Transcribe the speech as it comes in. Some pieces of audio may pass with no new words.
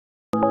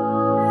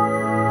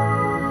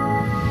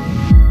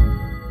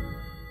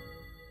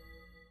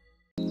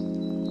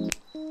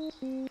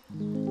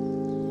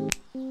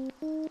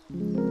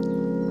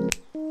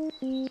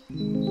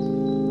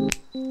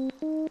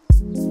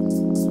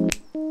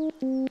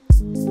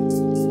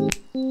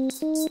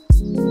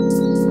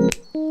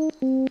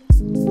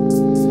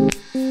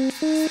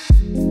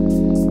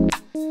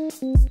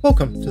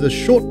to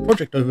this short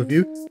project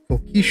overview for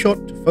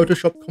Keyshot to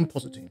Photoshop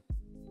compositing.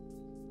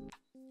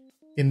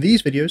 In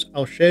these videos,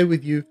 I'll share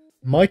with you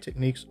my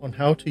techniques on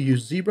how to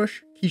use ZBrush,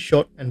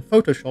 Keyshot and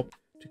Photoshop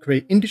to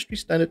create industry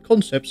standard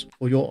concepts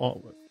for your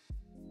artwork.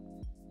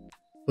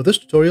 For this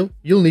tutorial,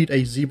 you'll need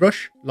a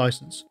ZBrush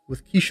license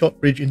with Keyshot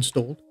Bridge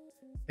installed,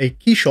 a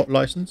Keyshot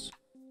license,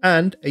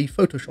 and a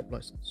Photoshop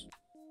license.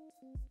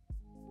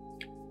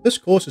 This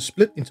course is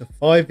split into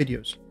 5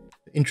 videos.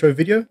 The intro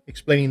video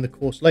explaining the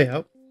course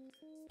layout,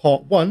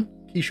 part 1,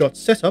 Keyshot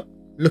setup,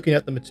 looking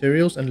at the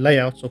materials and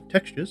layouts of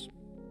textures,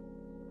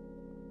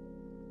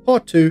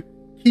 part 2,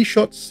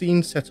 Keyshot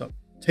scene setup,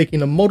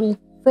 taking a model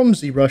from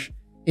ZBrush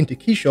into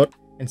Keyshot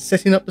and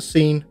setting up the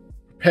scene,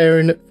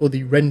 preparing it for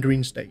the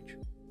rendering stage.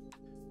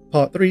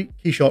 Part 3,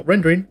 Keyshot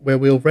rendering, where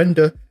we'll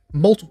render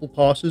multiple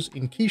passes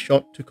in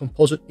Keyshot to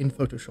composite in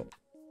Photoshop.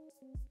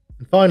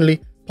 And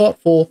finally, part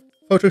 4,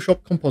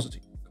 Photoshop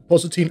compositing,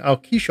 compositing our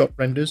Keyshot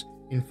renders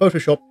in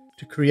Photoshop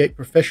to create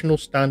professional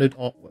standard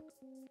artwork.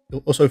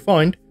 You'll also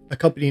find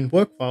accompanying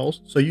work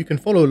files so you can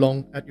follow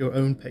along at your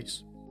own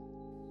pace.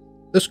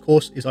 This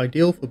course is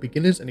ideal for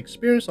beginners and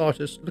experienced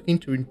artists looking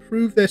to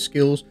improve their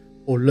skills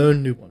or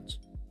learn new ones.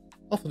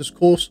 After this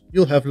course,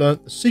 you'll have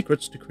learned the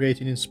secrets to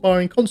creating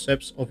inspiring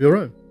concepts of your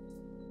own.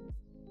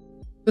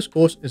 This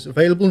course is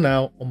available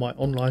now on my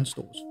online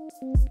stores.